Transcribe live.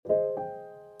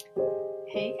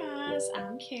Hey guys,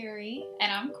 I'm Carrie,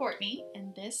 And I'm Courtney.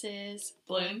 and this is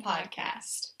Bloom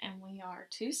Podcast. And we are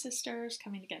two sisters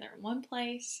coming together in one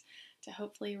place to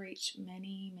hopefully reach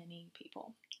many, many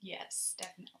people. Yes,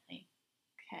 definitely.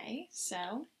 Okay,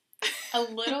 so A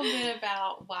little bit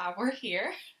about why we're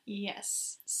here.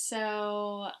 yes,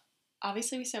 so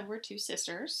obviously we said we're two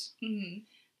sisters,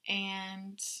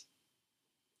 and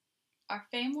Our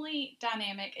family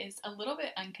dynamic is a little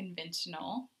bit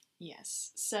unconventional.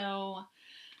 yes, so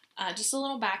just a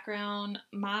little background.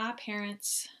 My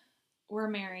parents were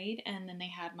married, and then they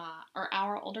had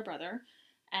our older brother,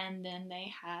 and then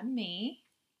they had me,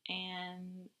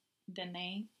 and then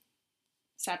they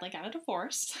sadly got a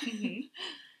divorce.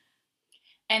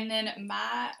 And then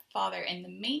my father, in the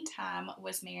meantime,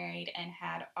 was married and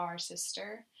had our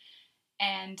sister.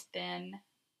 And then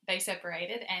they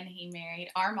separated, and he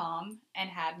married our mom and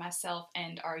had myself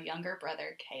and our younger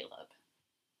brother, Caleb.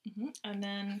 And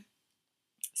then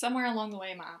somewhere along the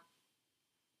way, my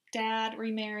dad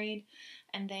remarried,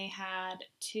 and they had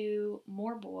two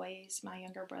more boys, my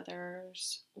younger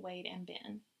brothers, Wade and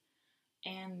Ben.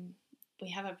 And we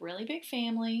have a really big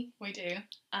family. We do.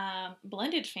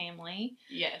 Blended family.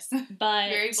 Yes. But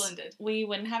very blended. We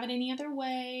wouldn't have it any other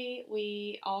way.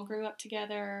 We all grew up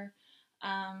together.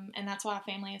 And that's why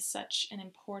family is such an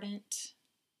important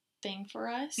thing for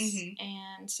us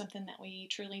and something that we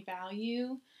truly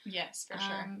value. Yes, for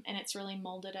sure. And it's really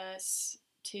molded us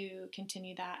to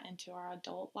continue that into our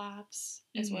adult lives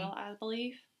as well, I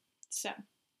believe. So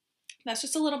that's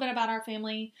just a little bit about our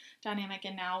family dynamic,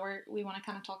 and now we want to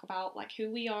kind of talk about like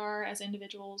who we are as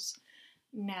individuals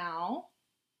now.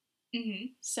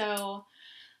 So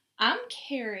I'm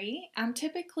Carrie. I'm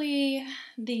typically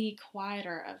the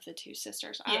quieter of the two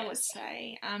sisters, I would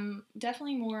say. I'm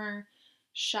definitely more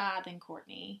shy than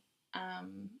Courtney.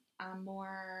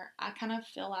 I kind of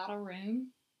fill out a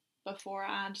room before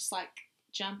I just like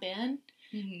jump in.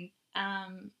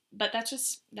 But that's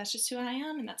just who I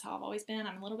am, and that's how I've always been.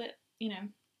 I'm a little bit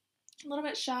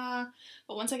shy,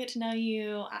 but once I get to know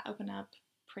you, I open up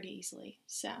pretty easily.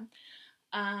 So,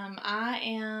 I'm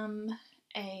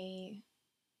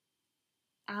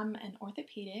an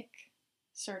orthopedic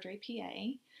surgery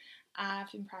PA.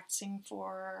 I've been practicing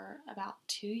for about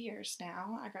 2 years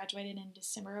now. I graduated in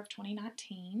December of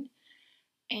 2019,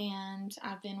 and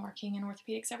I've been working in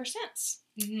orthopedics ever since.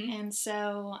 And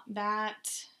so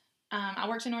that, I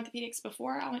worked in orthopedics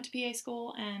before I went to PA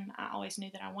school, and I always knew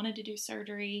that I wanted to do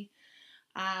surgery.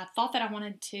 I thought that I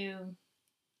wanted to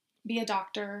be a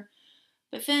doctor,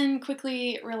 but then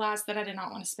quickly realized that I did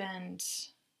not want to spend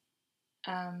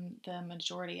the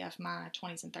majority of my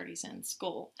 20s and 30s in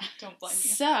school. Don't blame you.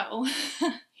 So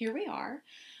here we are.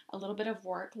 A little bit of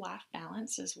work-life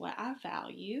balance is what I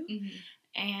value.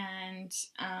 And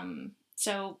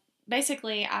so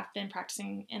basically I've been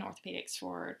practicing in orthopedics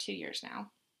for 2 years now.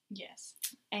 Yes.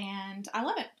 And I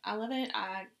love it.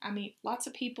 I meet lots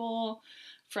of people,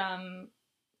 from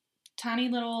tiny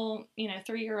little,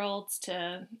 3-year-olds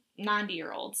to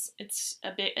 90-year-olds. It's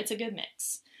a good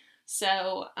mix.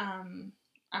 So,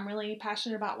 I'm really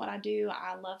passionate about what I do.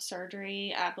 I love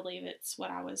surgery. I believe it's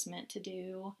what I was meant to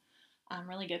do. I'm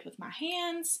really good with my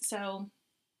hands. So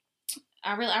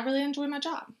I really enjoy my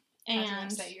job. And I was going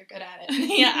to say you're good at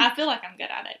it. Yeah, I feel like I'm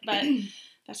good at it, but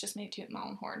that's just me tooting my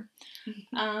own horn.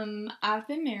 I've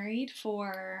been married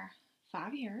for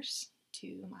 5 years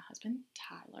to my husband,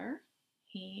 Tyler.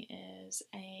 He is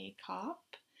a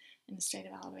cop in the state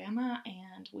of Alabama,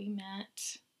 and we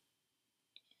met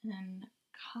in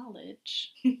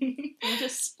college. We'll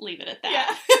just leave it at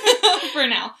that for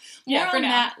now. More on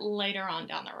that later on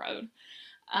down the road.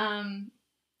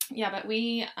 But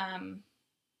we've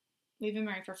been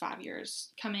married for 5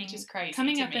 years. Which is crazy.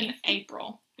 Coming up in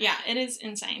April. Yeah, it is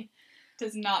insane.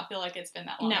 Does not feel like it's been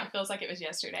that long. No. It feels like it was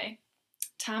yesterday.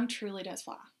 Time truly does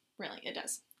fly. Really, it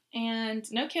does. And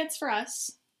no kids for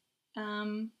us.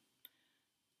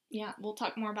 We'll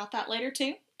talk more about that later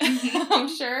too, I'm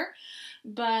sure.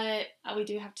 But we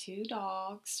do have 2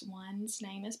 dogs. One's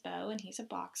name is Bo, and he's a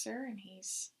boxer, and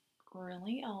he's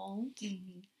really old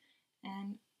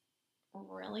and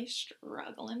really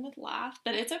struggling with life,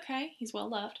 but it's okay. He's well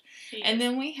loved. And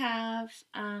then we have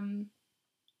Baron,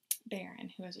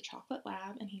 who is a chocolate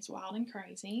lab, and he's wild and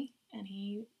crazy, and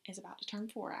he is about to turn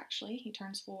 4, actually. He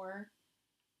turns 4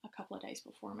 a couple of days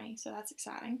before me, so that's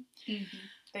exciting.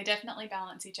 They definitely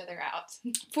balance each other out.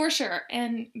 For sure.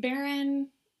 And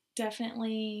Baron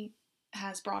definitely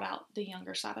has brought out the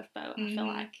younger side of Bo, I feel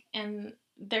like. And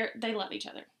they love each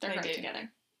other. They're great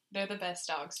together. They're the best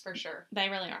dogs, for sure. They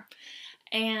really are.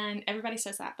 And everybody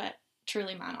says that, but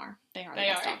Truly mine are. They are the They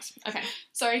best are. dogs. Okay.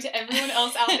 Sorry to everyone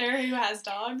else out there who has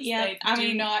dogs. Yeah, They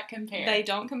do not compare. They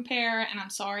don't compare, and I'm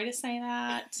sorry to say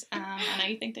that. I know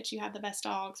you think that you have the best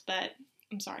dogs, but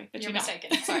I'm sorry, but You're you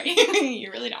mistaken. don't. Sorry.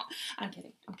 You really don't. I'm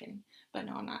kidding. But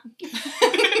no, I'm not.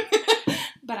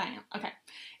 But I am. Okay.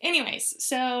 Anyways,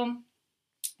 so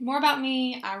more about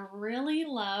me. I really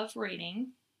love reading.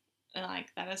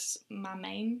 Like, that is my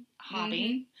main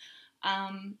hobby.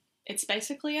 It's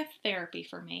basically a therapy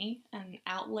for me, an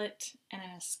outlet and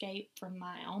an escape from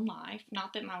my own life.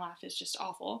 Not that my life is just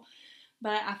awful,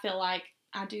 but I feel like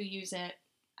I do use it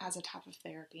as a type of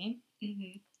therapy.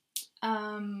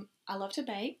 I love to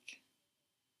bake.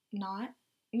 Not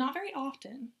very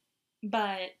often,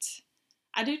 but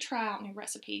I do try out new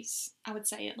recipes. I would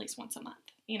say at least once a month.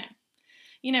 You know,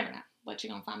 you never know what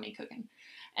you're gonna find me cooking.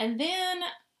 And then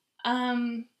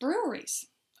breweries.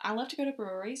 I love to go to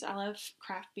breweries. I love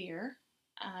craft beer,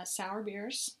 sour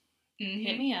beers.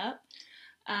 Hit me up.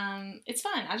 It's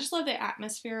fun. I just love the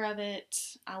atmosphere of it.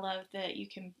 I love that you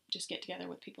can just get together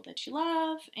with people that you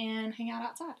love and hang out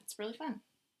outside. It's really fun.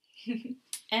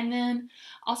 And then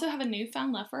also have a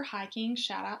newfound love for hiking.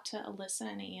 Shout out to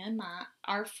Alyssa and Ian,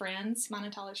 our friends, mine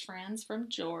and Tyler's friends from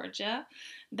Georgia.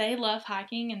 They love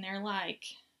hiking, and they're like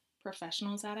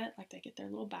professionals at it. Like, they get their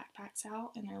little backpacks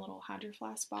out and their little Hydro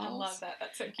Flask bottles. I love that.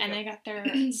 That's so cute. And they got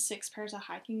their 6 pairs of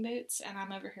hiking boots, and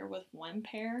I'm over here with 1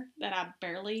 pair that I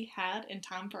barely had in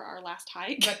time for our last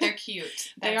hike. But they're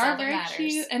cute. They are very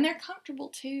cute, and they're comfortable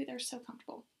too. They're so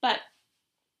comfortable. But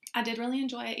I did really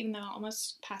enjoy it, even though I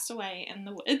almost passed away in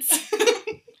the woods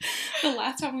the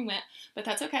last time we went. But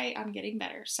that's okay. I'm getting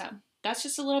better. So that's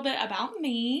just a little bit about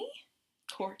me.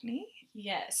 Courtney?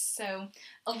 Yes. So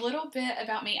a little bit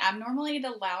about me. I'm normally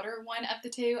the louder one of the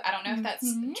two. I don't know if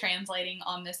that's translating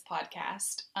on this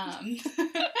podcast.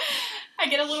 I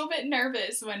get a little bit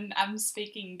nervous when I'm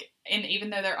speaking, and even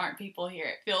though there aren't people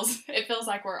here, it feels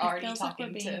like we're already talking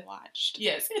like we're being watched.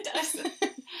 Yes, it does.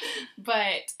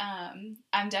 But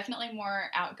I'm definitely more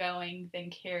outgoing than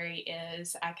Carrie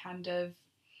is. I kind of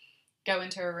go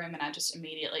into a room and I just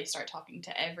immediately start talking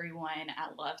to everyone. I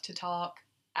love to talk.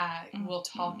 I will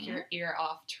talk your ear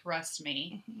off, trust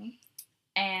me.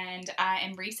 And I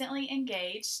am recently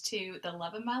engaged to the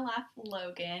love of my life,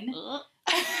 Logan.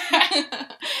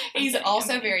 He's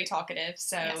also very talkative,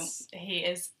 so yes. He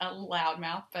is a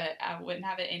loudmouth, but I wouldn't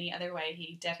have it any other way.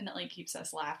 He definitely keeps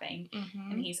us laughing.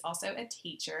 And he's also a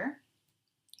teacher.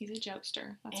 He's a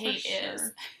jokester. That's he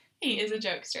is. He is a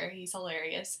jokester. He's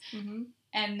hilarious.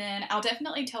 And then I'll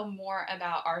definitely tell more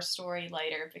about our story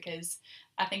later, because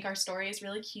I think our story is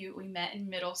really cute. We met in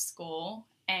middle school,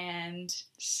 and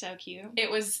so cute. It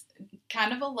was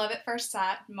kind of a love at first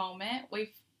sight moment. It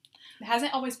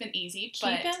hasn't always been easy,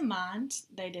 but keep in mind,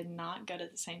 they did not go to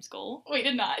the same school. We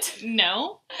did not.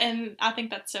 No. And I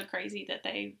think that's so crazy that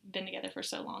they've been together for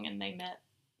so long and they met.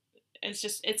 It's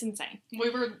insane. We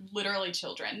were literally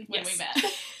children when we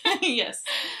met. Yes.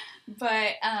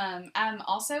 But I'm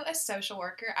also a social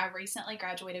worker. I recently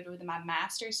graduated with my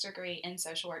master's degree in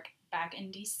social work back in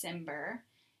December.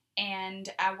 And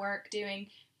I work doing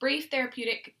brief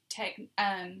therapeutic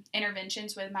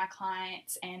interventions with my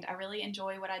clients, and I really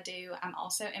enjoy what I do. I'm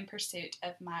also in pursuit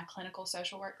of my clinical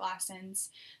social work license,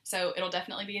 so it'll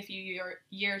definitely be a few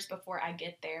years before I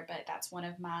get there, but that's one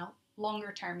of my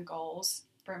longer term goals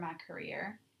for my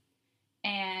career.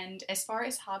 And as far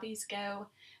as hobbies go,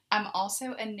 I'm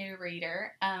also a new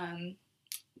reader.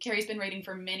 Carrie's been reading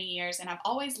for many years, and I've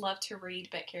always loved to read,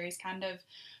 but Carrie's kind of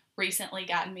recently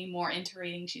gotten me more into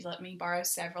reading. She's let me borrow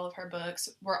several of her books.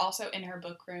 We're also in her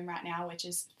book room right now, which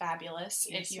is fabulous.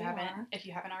 Yes, if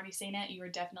you haven't already seen it, you are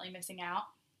definitely missing out.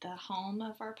 The home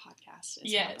of our podcast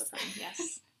is yes. my book room.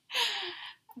 Yes.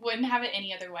 Wouldn't have it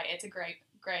any other way. It's a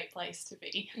great place to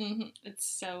be. It's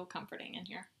so comforting in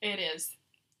here. It is.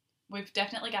 We've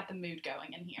definitely got the mood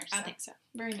going in here. So. I think so.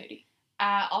 Very moody.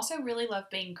 I also really love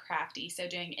being crafty, so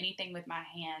doing anything with my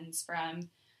hands, from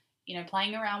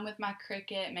playing around with my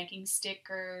Cricut, making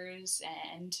stickers,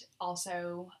 and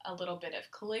also a little bit of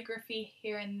calligraphy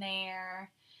here and there.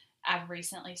 I've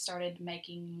recently started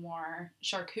making more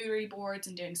charcuterie boards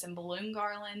and doing some balloon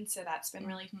garlands, so that's been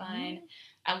really fun.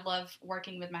 I love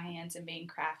working with my hands and being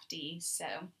crafty, so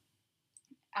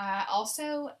I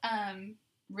also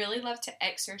really love to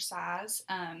exercise.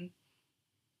 I'm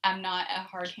not a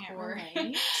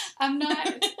hardcore. I'm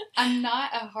not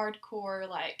a hardcore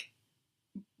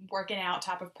working out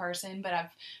type of person, but I've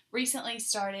recently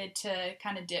started to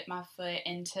kind of dip my foot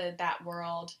into that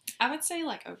world. I would say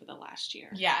over the last year.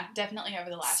 Yeah, definitely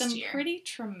over the last year. Some pretty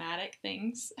traumatic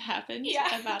things happened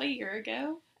about a year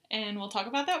ago, and we'll talk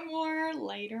about that more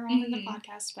later on in the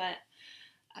podcast, but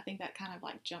I think that kind of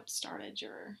like jump started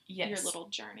your Yes. little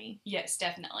journey. Yes,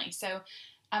 definitely. So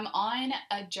I'm on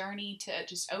a journey to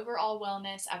just overall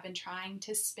wellness. I've been trying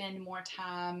to spend more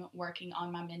time working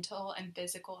on my mental and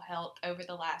physical health over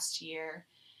the last year.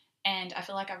 And I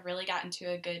feel like I've really gotten to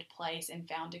a good place and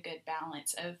found a good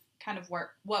balance of kind of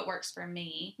what works for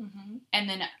me. Mm-hmm. And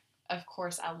then, of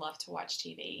course, I love to watch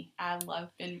TV. I love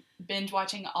binge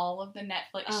watching all of the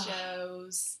Netflix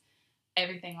shows,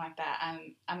 everything like that.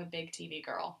 I'm a big TV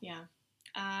girl. Yeah.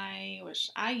 I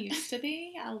used to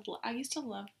be. I used to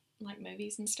love like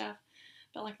movies and stuff,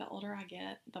 but like the older I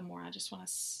get, the more I just want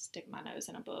to stick my nose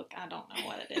in a book. I don't know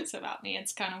what it is about me.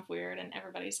 It's kind of weird, and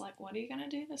everybody's like, "What are you gonna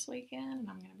do this weekend?" And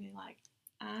I'm gonna be like,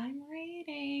 "I'm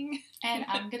reading," and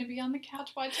I'm gonna be on the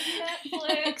couch watching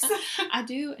Netflix. I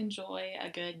do enjoy a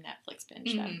good Netflix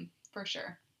binge, though. For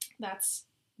sure. That's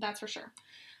for sure.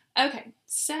 Okay,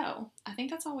 so I think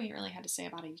that's all we really had to say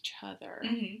about each other.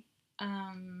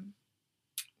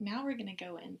 Now we're gonna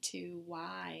go into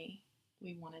why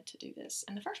we wanted to do this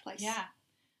in the first place. Yeah.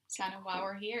 It's kind of why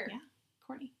we're here. Yeah.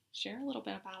 Courtney, share a little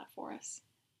bit about it for us.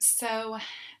 So,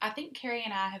 I think Carrie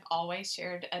and I have always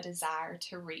shared a desire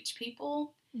to reach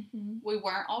people. Mm-hmm. We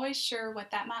weren't always sure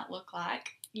what that might look like.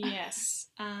 Yes.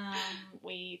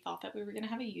 We thought that we were going to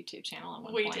have a YouTube channel at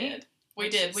one point. We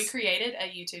did. We created a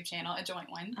YouTube channel, a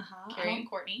joint one. Carrie and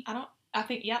Courtney. I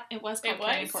think, it was called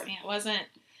Carrie and Courtney.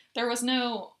 There was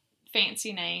no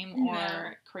fancy name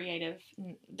or creative.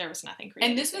 There was nothing creative.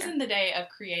 And this was in the day of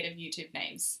creative YouTube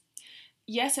names.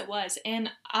 Yes, it was. And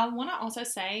I want to also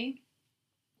say,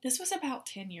 this was about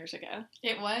 10 years ago.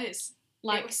 It was.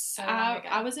 Like, it was so long ago.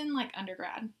 I was in like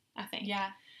undergrad, I think.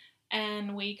 Yeah.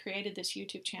 And we created this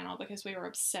YouTube channel because we were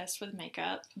obsessed with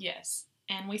makeup. Yes.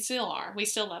 And we still are. We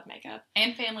still love makeup.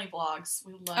 And family vlogs.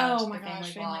 We love family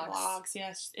vlogs.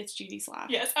 Yes, it's Judy's life.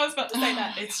 Yes, I was about to say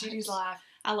that. It's Judy's life.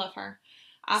 I love her.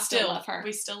 I still love her.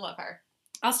 We still love her.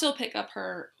 I'll still pick up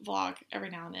her vlog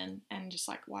every now and then and just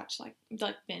like watch, like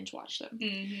binge watch them.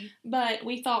 Mm-hmm. But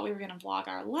we thought we were going to vlog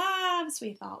our lives.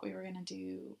 We thought we were going to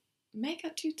do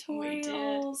makeup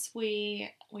tutorials.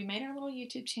 We made our little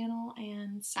YouTube channel,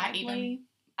 and sadly,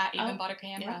 I even bought a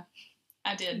camera. Yeah.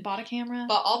 I did. Bought a camera.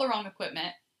 Bought all the wrong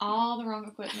equipment.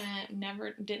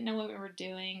 Never didn't know what we were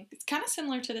doing. It's kind of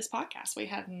similar to this podcast. We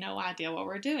have no idea what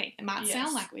we're doing. It might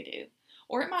sound like we do,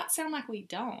 or it might sound like we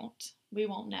don't. We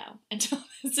won't know until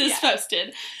this is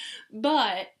posted.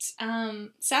 But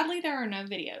sadly, there are no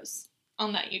videos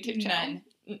on that YouTube channel.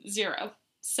 None. Zero.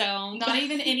 So not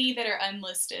even any that are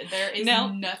unlisted. There is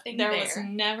nothing there. There was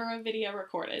never a video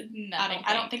recorded. Nothing.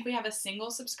 I don't think we have a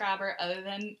single subscriber other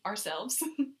than ourselves.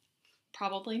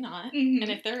 Probably not. Mm-hmm.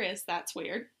 And if there is, that's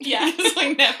weird. Yeah. Because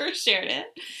we never shared it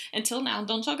until now.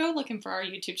 Don't y'all go looking for our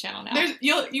YouTube channel now.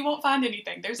 You won't find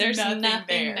anything. There's nothing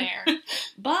there.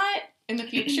 But in the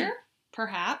future,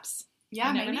 perhaps.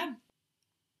 Yeah, you never know.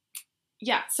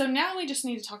 Yeah, so now we just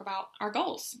need to talk about our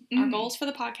goals. Mm-hmm. Our goals for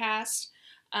the podcast.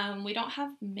 We don't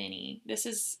have many. This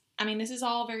is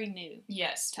all very new.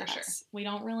 Yes, for sure. We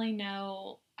don't really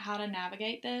know how to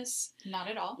navigate this. Not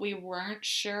at all. We weren't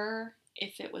sure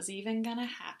if it was even gonna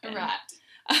happen. Right.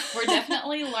 We're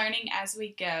definitely learning as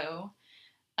we go.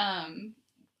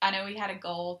 I know we had a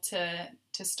goal to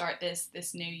start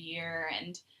this new year,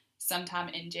 and sometime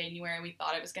in January we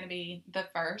thought it was going to be the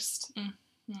 1st.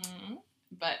 Mm-hmm.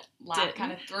 But life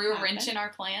kind of threw a wrench in our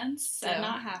plans. So. Did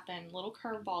not happen. Little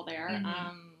curveball there.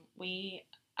 Mm-hmm.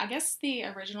 I guess the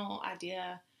original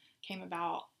idea came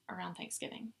about around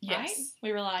Thanksgiving, right? Yes.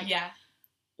 We were like,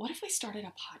 what if we started a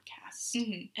podcast?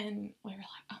 Mm-hmm. And we were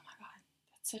like, oh my God,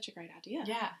 that's such a great idea.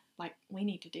 Yeah. Like, we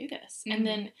need to do this. Mm-hmm. And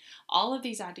then all of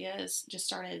these ideas just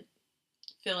started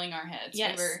filling our heads.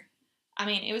 Yes.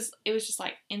 It was just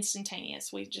like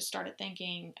instantaneous. We just started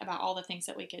thinking about all the things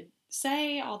that we could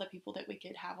say, all the people that we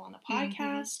could have on the podcast.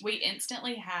 Mm-hmm. We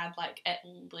instantly had like at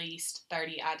least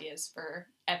 30 ideas for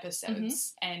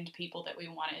episodes and people that we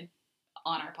wanted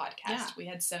on our podcast. Yeah. We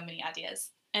had so many ideas.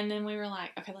 And then we were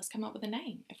like, okay, let's come up with a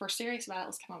name. If we're serious about it,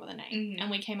 let's come up with a name. Mm-hmm. And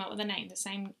we came up with a name the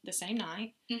same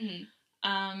night. Mm-hmm.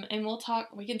 And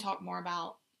we can talk more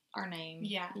about our name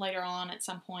later on at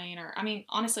some point. Or,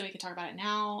 honestly, we could talk about it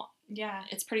now. Yeah.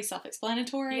 It's pretty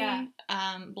self-explanatory. Yeah.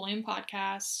 Bloom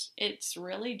Podcast. It's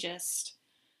really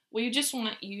we just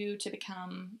want you to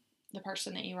become the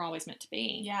person that you were always meant to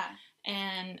be. Yeah.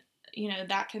 And,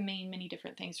 that can mean many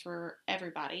different things for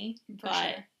everybody.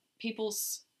 But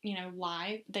people's,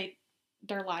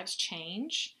 their lives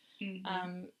change.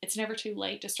 Mm-hmm. It's never too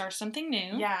late to start something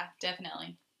new. Yeah,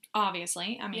 definitely.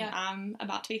 Obviously. I'm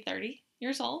about to be 30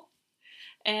 years old.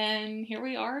 And here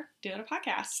we are doing a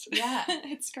podcast. Yeah.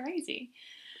 It's crazy.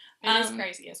 It is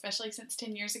crazy, especially since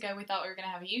 10 years ago we thought we were going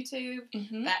to have a YouTube.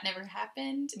 Mm-hmm. That never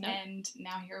happened. Nope. And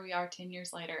now here we are 10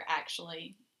 years later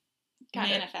actually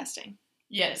manifesting.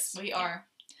 Yes, we are.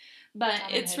 But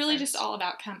it's really just all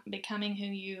about becoming who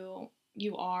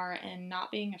you are and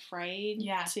not being afraid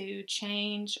to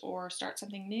change or start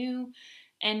something new,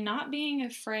 and not being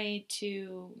afraid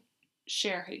to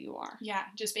share who you are. Yeah,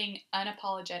 just being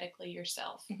unapologetically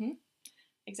yourself. Mm-hmm.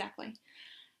 Exactly.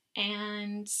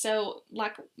 And so,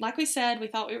 like we said, we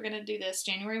thought we were going to do this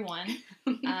January 1.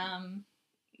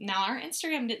 Now, our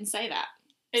Instagram didn't say that.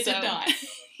 It did not.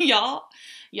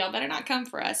 y'all better not come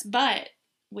for us. But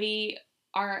we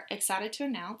are excited to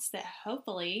announce that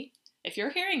hopefully, if you're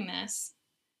hearing this,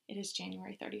 it is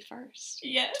January 31st.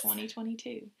 Yes.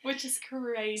 2022. Which is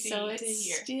crazy so to it's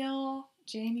hear. Still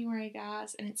January,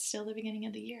 guys, and it's still the beginning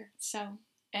of the year. So.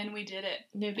 And we did it.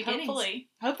 New beginnings.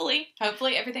 Hopefully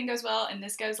everything goes well and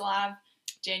this goes live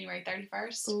January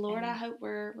 31st. Lord, I hope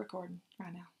we're recording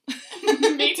right now.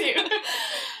 Me too.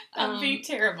 That would be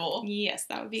terrible. Yes,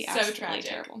 that would be so absolutely tragic.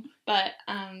 terrible. But,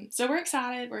 so we're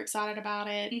excited. We're excited about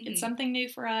it. Mm-hmm. It's something new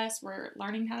for us. We're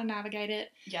learning how to navigate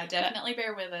it. Yeah, definitely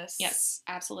bear with us. Yes,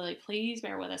 absolutely. Please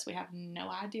bear with us. We have no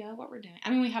idea what we're doing. I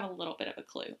mean, we have a little bit of a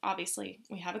clue. Obviously,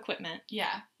 we have equipment.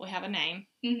 Yeah. We have a name.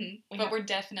 Mm-hmm. But we're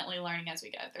definitely learning as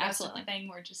we go. The rest of the thing,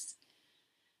 we're just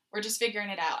figuring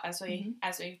it out as we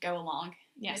go along.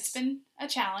 Yes. It's been a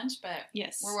challenge, but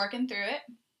we're working through it.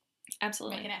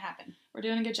 Absolutely. Making it happen. We're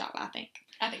doing a good job, I think.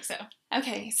 I think so.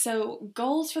 Okay, so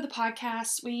goals for the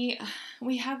podcast. We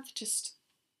have just,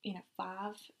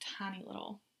 5 tiny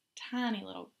little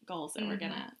goals that we're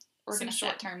gonna set.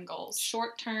 Short-term goals.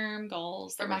 Short-term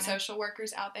goals. For my social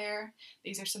workers out there,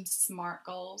 these are some SMART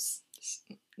goals.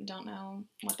 Don't know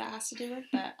what that has to do with,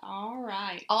 but all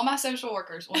right. All my social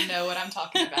workers will know what I'm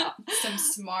talking about. Some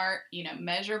SMART,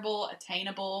 measurable,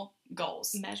 attainable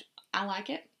goals. I like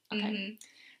it. Okay. Mm-hmm.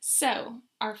 So,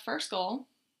 our first goal,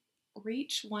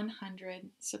 reach 100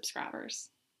 subscribers.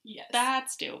 Yes.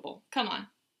 That's doable. Come on.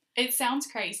 It sounds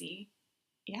crazy.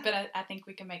 Yeah. But I think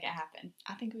we can make it happen.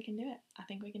 I think we can do it.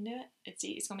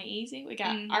 It's going to be easy. We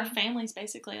got, our family's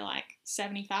basically like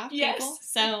 75 people.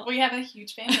 So we have a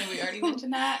huge family. We already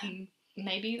mentioned that. And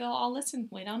maybe they'll all listen.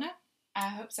 We don't know. I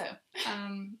hope so.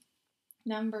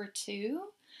 Number 2,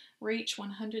 reach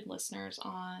 100 listeners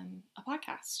on a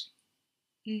podcast.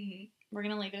 Mm-hmm. We're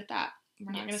going to leave it at that.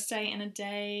 We're not going to say in a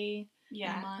day, in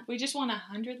a month. We just want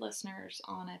 100 listeners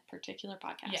on a particular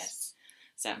podcast. Yes.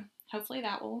 So hopefully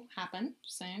that will happen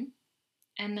soon.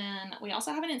 And then we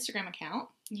also have an Instagram account.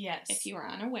 Yes. If you are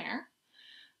unaware,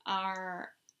 our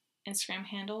Instagram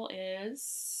handle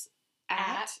is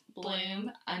at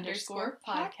Bloom_podcast.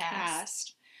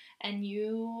 And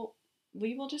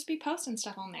we will just be posting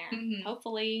stuff on there. Mm-hmm.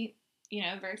 Hopefully,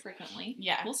 very frequently.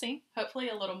 Yeah. We'll see. Hopefully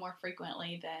a little more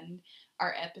frequently than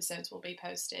our episodes will be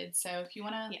posted. So if you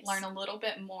want to learn a little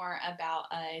bit more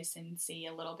about us and see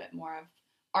a little bit more of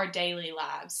our daily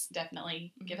lives,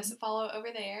 definitely give us a follow over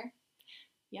there.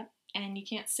 Yep. And you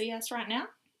can't see us right now.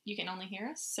 You can only hear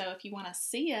us. So if you want to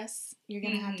see us, you're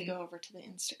going to have to go over to the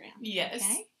Instagram. Yes.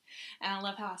 Okay? And I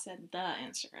love how I said the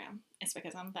Instagram. It's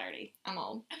because I'm 30. I'm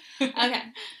old. Okay.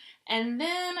 And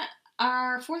then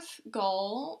our 4th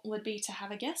goal would be to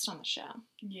have a guest on the show.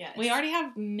 Yes. We already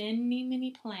have many,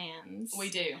 many plans. We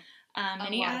do.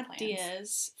 Many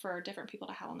ideas for different people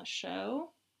to have on the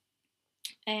show.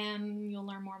 And you'll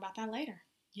learn more about that later.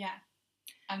 Yeah.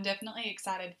 I'm definitely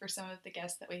excited for some of the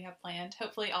guests that we have planned.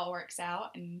 Hopefully all works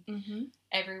out and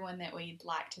everyone that we'd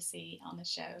like to see on the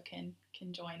show can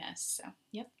join us. So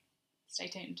stay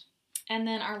tuned. And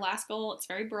then our last goal, it's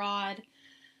very broad,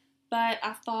 but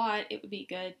I thought it would be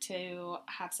good to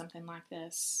have something like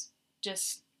this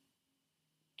just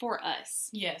for us.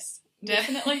 Yes,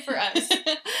 definitely for us.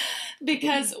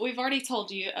 Because we've already told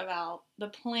you about the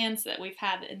plans that we've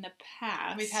had in the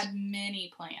past. We've had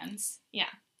many plans. Yeah.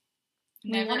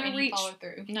 Never any follow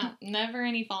through. No, never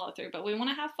any follow through. But we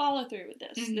want to have follow through with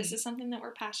this. Mm-hmm. This is something that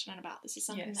we're passionate about. This is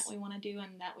something that we want to do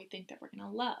and that we think that we're going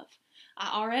to love.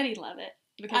 I already love it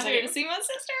because I get to see my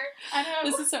sister. I know.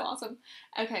 This is so awesome.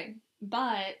 Okay,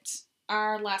 but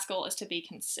our last goal is to be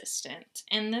consistent,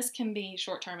 and this can be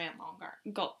short term and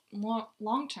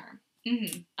long term.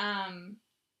 Mm-hmm.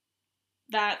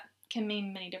 That can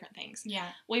mean many different things. Yeah.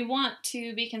 We want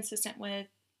to be consistent with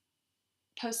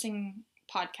posting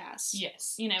podcasts.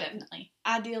 Yes, definitely.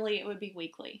 Ideally, it would be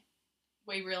weekly.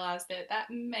 We realize that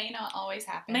may not always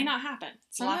happen. May not happen.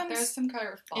 Sometimes there's some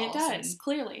curveballs. It does,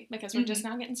 clearly, because we're just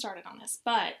now getting started on this.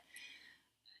 But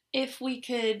if we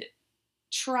could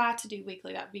try to do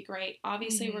weekly, that would be great.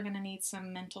 Obviously, we're going to need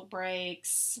some mental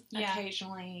breaks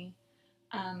occasionally.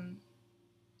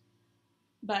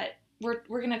 but we're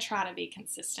going to try to be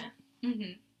consistent.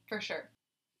 For sure.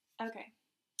 Okay.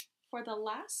 For the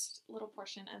last little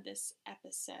portion of this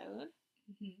episode,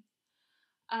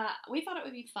 we thought it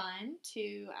would be fun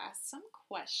to ask some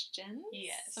questions.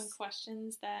 Yes. Some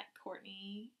questions that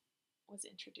Courtney was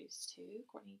introduced to.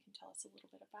 Courtney, you can tell us a little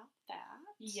bit about that.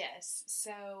 Yes.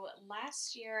 So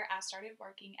last year I started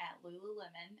working at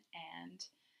Lululemon and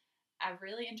I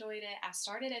really enjoyed it. I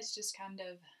started as just kind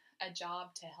of a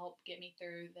job to help get me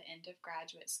through the end of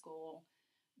graduate school,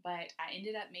 but I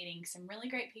ended up meeting some really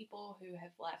great people who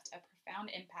have left a profound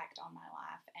impact on my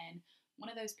life. And one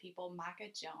of those people,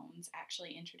 Micah Jones,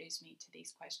 actually introduced me to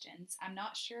these questions. I'm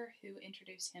not sure who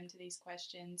introduced him to these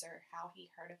questions or how he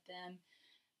heard of them,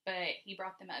 but he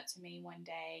brought them up to me one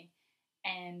day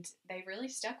and they really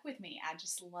stuck with me. I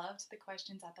just loved the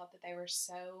questions. I thought that they were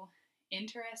so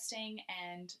interesting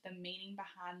and the meaning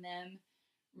behind them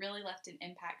really left an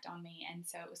impact on me. And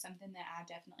so it was something that I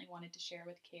definitely wanted to share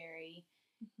with Carrie.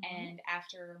 And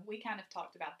after we kind of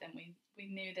talked about them, we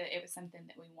knew that it was something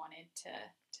that we wanted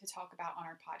to talk about on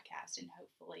our podcast and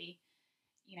hopefully,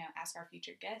 ask our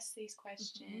future guests these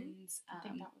questions. I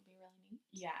think that would be really neat.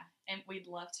 Yeah, and we'd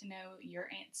love to know your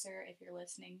answer if you're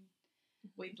listening.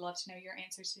 We'd love to know your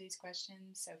answers to these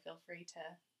questions, so feel free to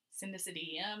send us a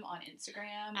DM on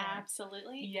Instagram.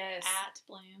 Absolutely. Yes. At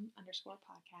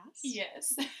Bloom_podcast.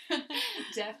 Yes.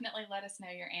 Definitely let us know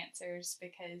your answers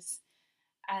because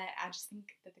I just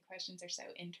think that the questions are so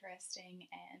interesting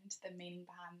and the meaning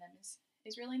behind them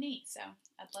is really neat. So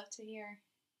I'd love to hear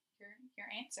your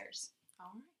answers.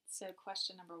 All right. So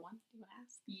question number 1, you want to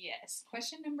ask? Yes.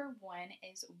 Question number 1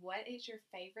 is, what is your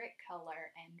favorite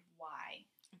color and why?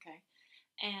 Okay.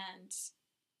 And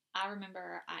I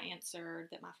remember I answered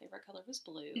that my favorite color was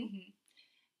blue.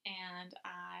 And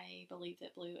I believe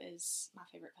that blue is my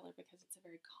favorite color because it's a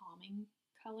very calming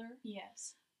color.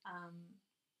 Yes.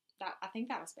 I think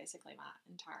that was basically my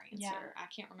entire answer. Yeah. I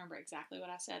can't remember exactly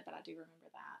what I said, but I do remember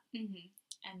that.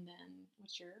 And then,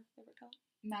 what's your favorite color?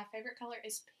 My favorite color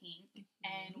is pink.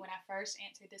 And when I first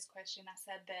answered this question, I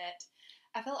said that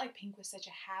I felt like pink was such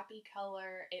a happy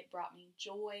color. It brought me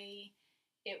joy.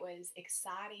 It was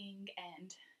exciting. And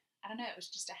I don't know, it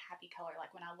was just a happy color.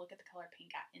 Like when I look at the color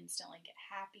pink, I instantly get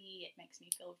happy. It makes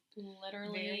me feel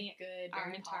literally very good.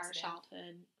 Our very entire positive.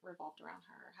 childhood revolved around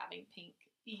her having pink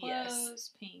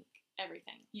clothes, pink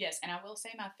everything. Yes, and I will say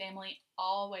my family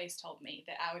always told me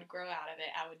that I would grow out of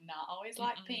it. I would not always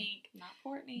like pink. Not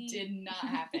Courtney. Did not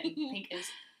happen. Pink is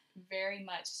very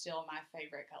much still my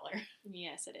favorite color.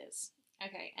 Yes, it is.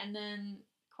 Okay, and then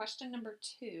question number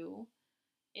 2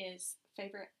 is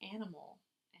favorite animal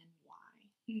and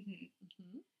why?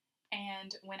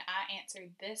 And when I answered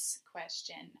this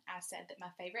question, I said that my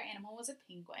favorite animal was a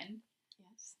penguin.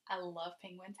 Yes. I love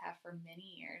penguins, have for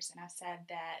many years, and I said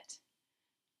that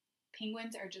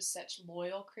penguins are just such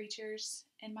loyal creatures,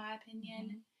 in my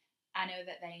opinion. I know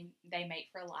that they mate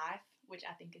for life, which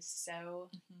I think is so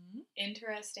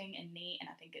interesting and neat, and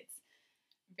I think it's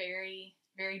very,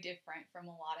 very different from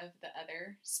a lot of the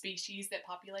other species that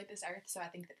populate this earth. So I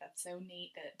think that that's so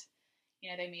neat that,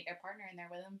 they meet their partner and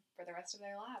they're with them for the rest of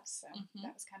their lives. So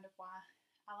that was kind of why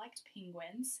I liked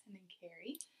penguins. And then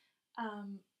Carrie?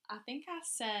 I think I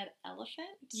said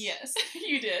elephant. Yes,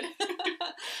 you did.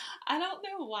 I don't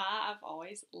know why I've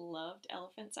always loved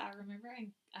elephants. I remember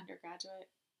in undergraduate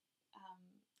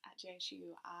at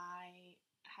JSU, I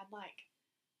had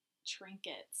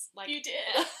trinkets. You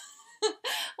did.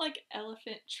 Like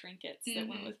elephant trinkets that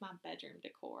went with my bedroom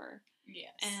decor.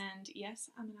 Yes. And yes,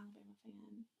 I'm an Alabama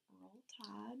fan. Roll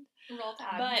Tide. Roll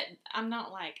Tide. But I'm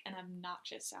not an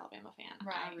obnoxious Alabama fan.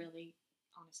 Right. I really,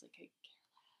 honestly, could care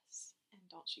less. And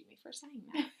don't shoot me for saying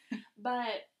that.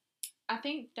 But I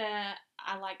think that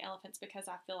I like elephants because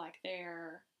I feel like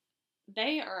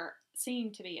they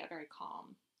seem to be a very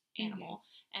calm animal.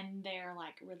 And they're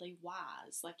really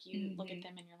wise. You look at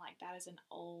them and you're like, that is an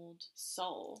old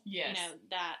soul. Yes.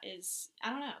 That is, I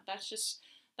don't know.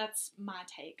 That's my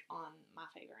take on my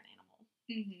favorite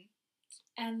animal.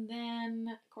 And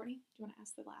then, Courtney, do you want to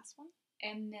ask the last one?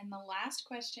 And then the last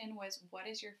question was, what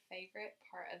is your favorite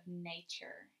part of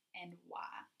nature and why?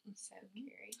 So,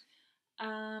 Carrie.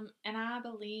 And I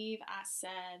believe I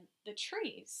said the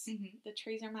trees. The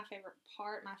trees are my favorite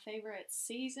part. My favorite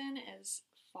season is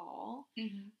fall.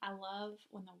 I love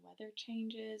when the weather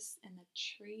changes and the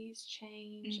trees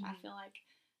change. I feel like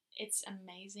it's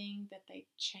amazing that they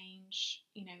change,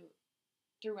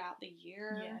 throughout the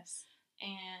year. Yes.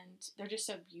 And they're just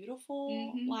so beautiful.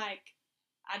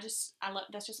 I love,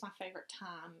 that's just my favorite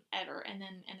time ever. And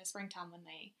then in the springtime when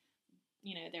they,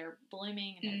 they're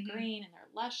blooming and they're green and they're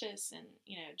luscious and,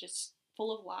 just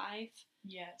full of life.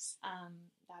 Yes.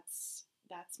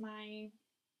 That's my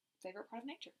favorite part of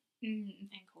nature. Mm-hmm.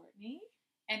 And Courtney?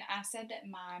 And I said that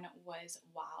mine was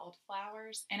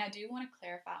wildflowers. And I do want to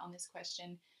clarify on this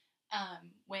question.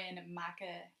 When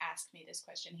Micah asked me this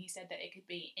question, he said that it could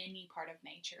be any part of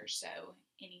nature. So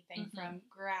anything from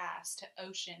grass to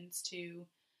oceans to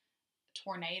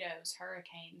tornadoes,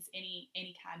 hurricanes,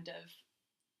 any kind of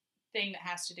thing that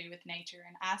has to do with nature.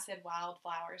 And I said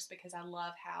wildflowers because I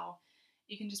love how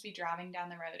you can just be driving down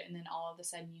the road and then all of a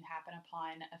sudden you happen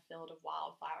upon a field of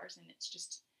wildflowers, and it's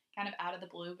just kind of out of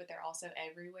the blue, but they're also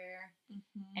everywhere.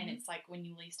 And it's like when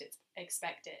you least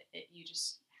expect it, you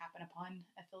just happen upon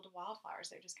a field of wildflowers.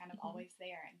 They're just kind of always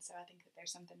there. And so I think that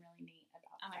there's something really neat about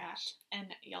that. Oh my gosh. And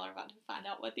y'all are about to find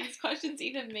out what these questions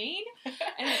even mean.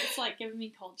 And it's like giving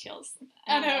me cold chills.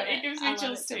 I know, it gives me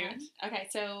chills too. Okay,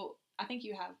 so I think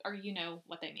you have, or you know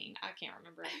what they mean. I can't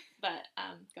remember, but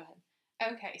go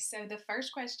ahead. Okay, so the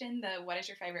first question, what is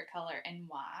your favorite color and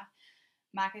why?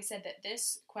 Micah said that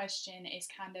this question is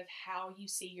kind of how you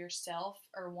see yourself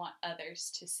or want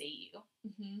others to see you.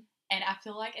 Mm-hmm. And I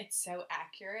feel like it's so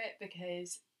accurate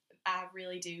because I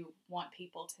really do want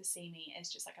people to see me as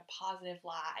just like a positive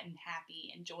light and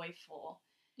happy and joyful.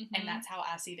 Mm-hmm. And that's how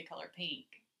I see the color pink.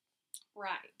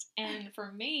 Right. And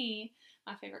for me,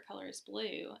 my favorite color is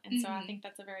blue. And so I think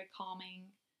that's a very calming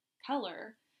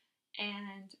color.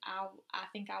 And I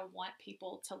think I want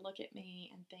people to look at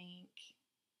me and think,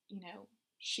 you know,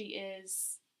 she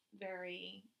is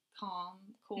very calm,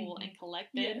 cool, and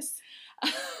collected. Yes.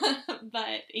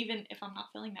 But even if I'm not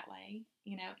feeling that way,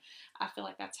 you know, I feel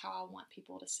like that's how I want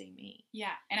people to see me.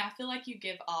 Yeah. And I feel like you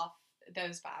give off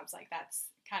those vibes. Like that's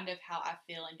kind of how I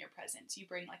feel in your presence. You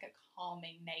bring like a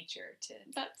calming nature to.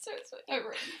 That's so sweet. Oh,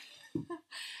 right.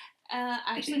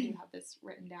 I actually do have this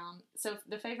written down. So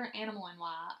the favorite animal and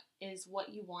why is what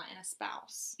you want in a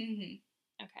spouse.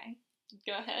 Mm-hmm. Okay,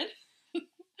 go ahead.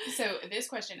 So this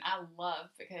question I love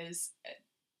because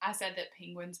I said that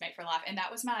penguins mate for life, and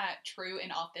that was my true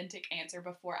and authentic answer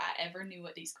before I ever knew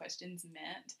what these questions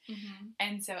meant. Mm-hmm.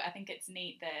 And so I think it's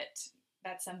neat that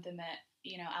that's something that,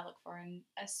 you know, I look for in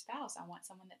a spouse. I want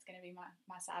someone that's going to be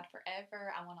my side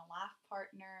forever. I want a life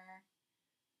partner.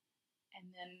 And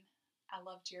then I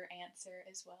loved your answer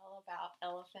as well about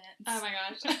elephants. Oh my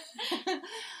gosh.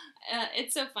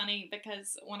 It's so funny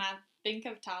because when I think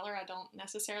of Tyler, I don't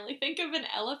necessarily think of an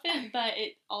elephant, but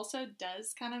it also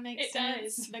does kind of make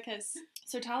sense because,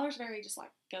 so Tyler's very just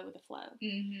like go with the flow.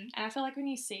 Mm-hmm. And I feel like when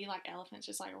you see like elephants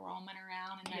just like roaming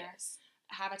around in their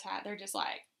habitat, they're just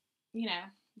like, you know,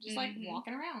 just like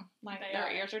walking around, like their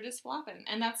ears are just flopping,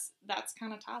 and that's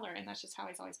kind of Tyler, and that's just how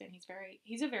he's always been.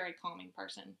 He's a very calming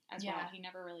person as well. He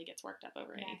never really gets worked up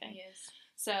over anything. He is.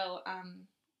 So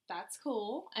that's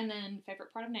cool. And then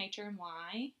favorite part of nature and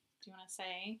why? Do you want to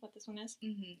say what this one is?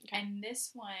 Mm-hmm. Okay. And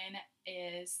this one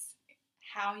is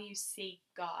how you see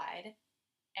God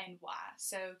and why.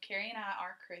 So Carrie and I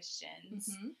are Christians,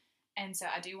 and so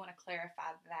I do want to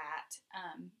clarify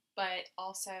that, but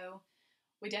also.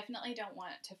 We definitely don't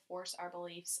want to force our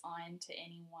beliefs on to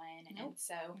anyone. Nope, and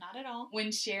so not at all.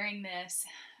 When sharing this,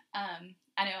 I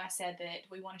know I said that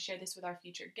we want to share this with our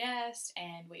future guests,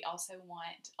 and we also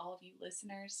want all of you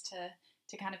listeners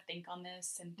to kind of think on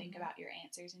this and think about your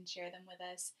answers and share them with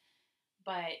us.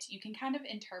 But you can kind of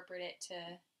interpret it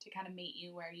to kind of meet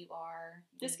you where you are.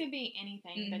 This could be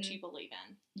anything that you believe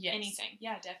in. Yes. Anything.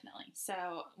 Yeah, definitely.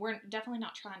 So we're definitely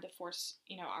not trying to force,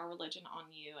 you know, our religion on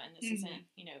you, and this isn't,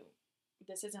 you know,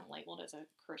 this isn't labeled as a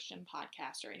Christian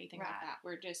podcast or anything like that.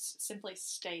 We're just simply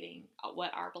stating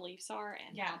what our beliefs are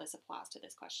and how this applies to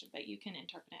this question. But you can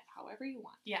interpret it however you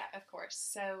want. Yeah, of course.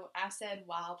 So I said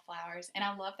wildflowers, and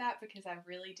I love that because I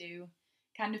really do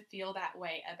kind of feel that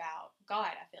way about God.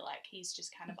 I feel like He's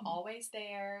just kind of always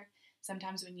there.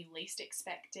 Sometimes when you least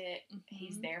expect it,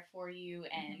 He's there for you,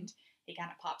 and He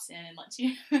kind of pops in and lets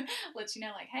you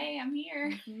know, like, hey, I'm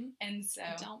here. And so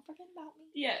don't forget about me.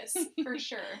 Yes, for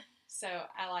sure. So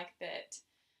I like that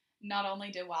not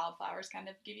only do wildflowers kind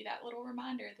of give you that little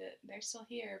reminder that they're still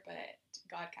here, but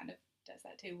God kind of does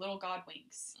that too. Little God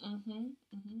winks.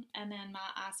 And then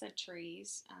I said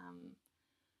trees,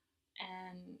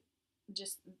 and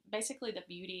just basically the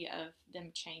beauty of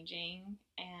them changing,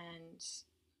 and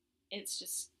it's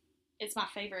my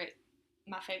favorite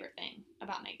thing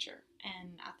about nature.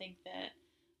 And I think that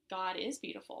God is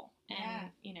beautiful, and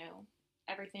you know,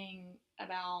 everything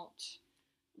about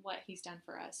what He's done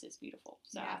for us is beautiful.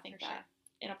 So I think that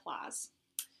it applies.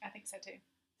 I think so too.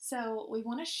 So we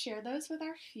want to share those with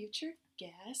our future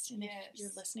guests. And if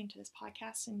you're listening to this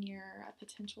podcast and you're a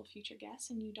potential future guest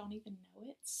and you don't even know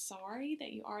it, sorry that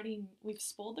we've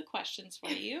spoiled the questions for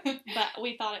you. But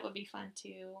we thought it would be fun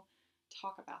to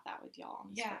talk about that with y'all on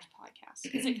this Yeah. first podcast,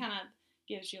 because it kind of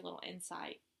gives you a little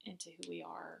insight into who we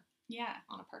are Yeah.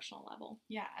 on a personal level.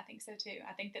 Yeah, I think so too.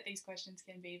 I think that these questions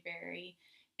can be very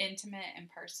intimate and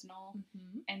personal.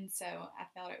 Mm-hmm. And so I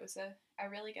felt it was a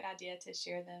really good idea to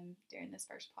share them during this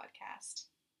first podcast.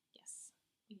 Yes,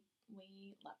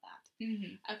 we love that.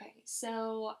 Mm-hmm. Okay,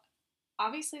 so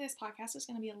obviously this podcast is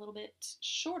going to be a little bit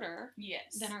shorter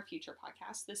Yes. than our future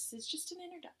podcast. This is just an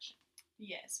introduction.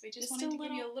 Yes, we just Just wanted a to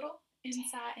give you a little little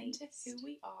insight into taste. who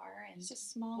we are and It's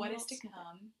just small what little is to snippet.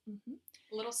 come. Mm-hmm.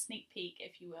 A little sneak peek,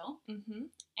 if you will. Mm-hmm.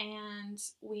 And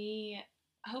we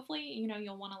hopefully,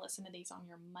 you'll want to listen to these on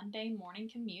your Monday morning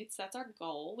commutes. That's our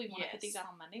goal. We want to put these Yes.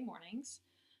 out on Monday mornings.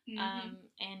 Mm-hmm.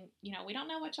 And we don't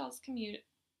know what y'all's commute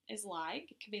is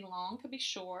like. It could be long, could be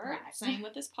short. Right. Same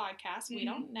with this podcast. We Mhm.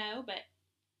 don't know, but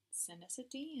send us a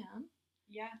DM.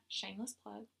 Yeah. Shameless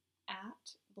plug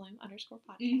at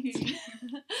Bloom_podcast.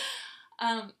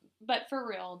 Mm-hmm. But for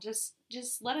real, just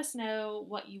let us know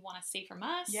what you want to see from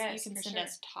us. Yes, you can for send sure.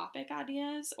 us topic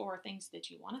ideas or things that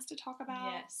you want us to talk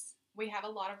about. Yes. We have a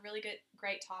lot of really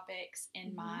great topics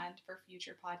in Mhm. mind for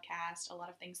future podcasts. A lot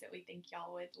of things that we think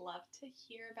y'all would love to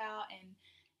hear about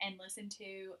and listen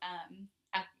to.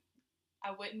 I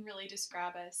wouldn't really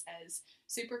describe us as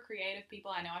super creative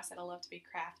people. I know I said I love to be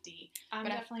crafty, I'm but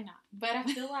definitely not. but I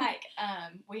feel like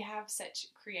we have such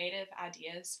creative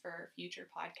ideas for future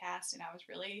podcasts, and I was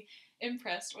really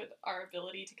impressed with our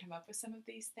ability to come up with some of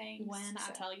these things. When I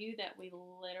So- tell you that we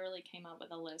literally came up with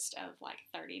a list of like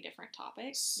 30 different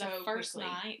topics, the So first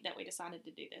quickly. night that we decided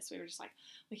to do this, we were just like,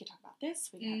 we could talk about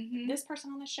this, we could Mhm. have this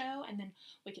person on the show, and then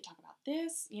we could talk about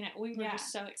this. We were Yeah.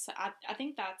 just so excited. I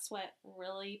think that's what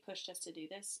really pushed us to do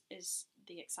this, is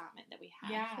the excitement that we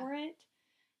had Yeah. for it.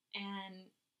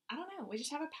 And I don't know, we just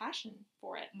have a passion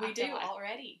for it. we I feel do like.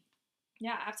 already.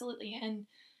 Yeah, absolutely. And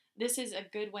this is a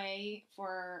good way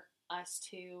for us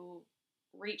to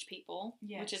reach people,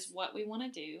 which is Yes. what we want to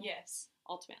do Yes.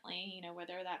 ultimately,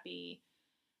 whether that be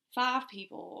 5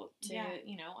 people to,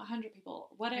 Yeah. 100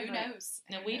 people, whatever. Who knows?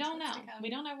 No, Who we knows don't what's know. to come. We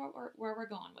don't know where we're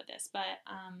going with this, but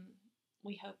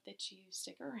we hope that you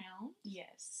stick around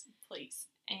Yes, please.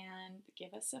 and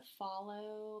give us a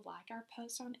follow, like our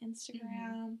post on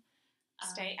Instagram.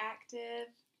 Stay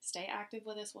active. Stay active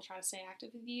with us. We'll try to stay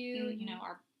active with you.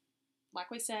 Mhm. Like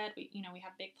we said, we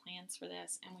have big plans for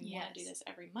this, and we want to do Yes. this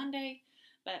every Monday.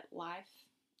 But life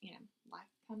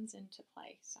comes into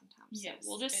play sometimes. Yes, So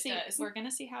we'll just it see. does. We're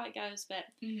gonna see how it goes, but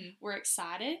Mm-hmm. we're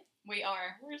excited. We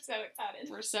are. We're so excited.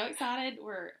 We're so excited.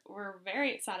 We're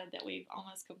very excited that we've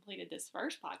almost completed this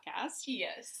first podcast,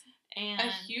 Yes. and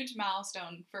A huge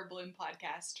milestone for Bloom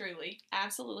Podcast, truly.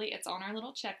 absolutely, it's on our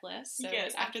little checklist. So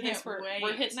yes, after I can't this, we're wait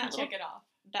hitting that to little check it off.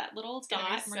 dot, It's gonna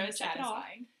and be we're so gonna check it off.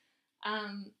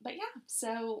 satisfying. But yeah,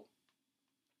 so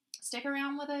stick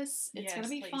around with us. It's Yes, gonna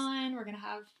be please. fun. We're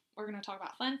gonna talk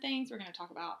about fun things. We're gonna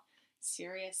talk about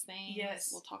serious things.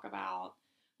 Yes.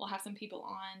 We'll have some people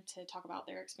on to talk about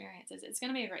their experiences. It's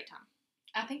gonna be a great time.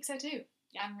 I think so too.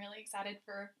 I'm really excited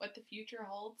for what the future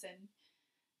holds and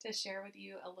to share with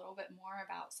you a little bit more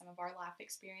about some of our life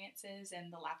experiences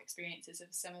and the life experiences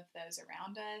of some of those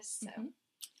around us. So, Mhm.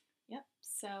 Yep.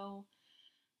 So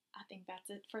I think that's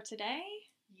it for today.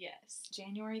 yes.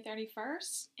 January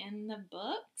 31st in the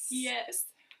books. Yes.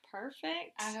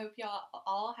 Perfect. I hope y'all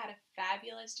all had a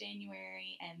fabulous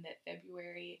January and that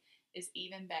February is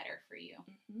even better for you.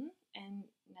 And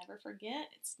never forget,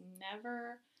 it's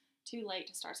never too late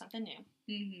to start something new.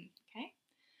 Mm-hmm. Okay?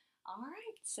 All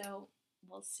right. So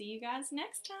we'll see you guys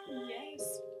next time.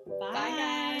 Yes. Bye.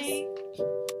 Bye,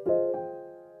 guys.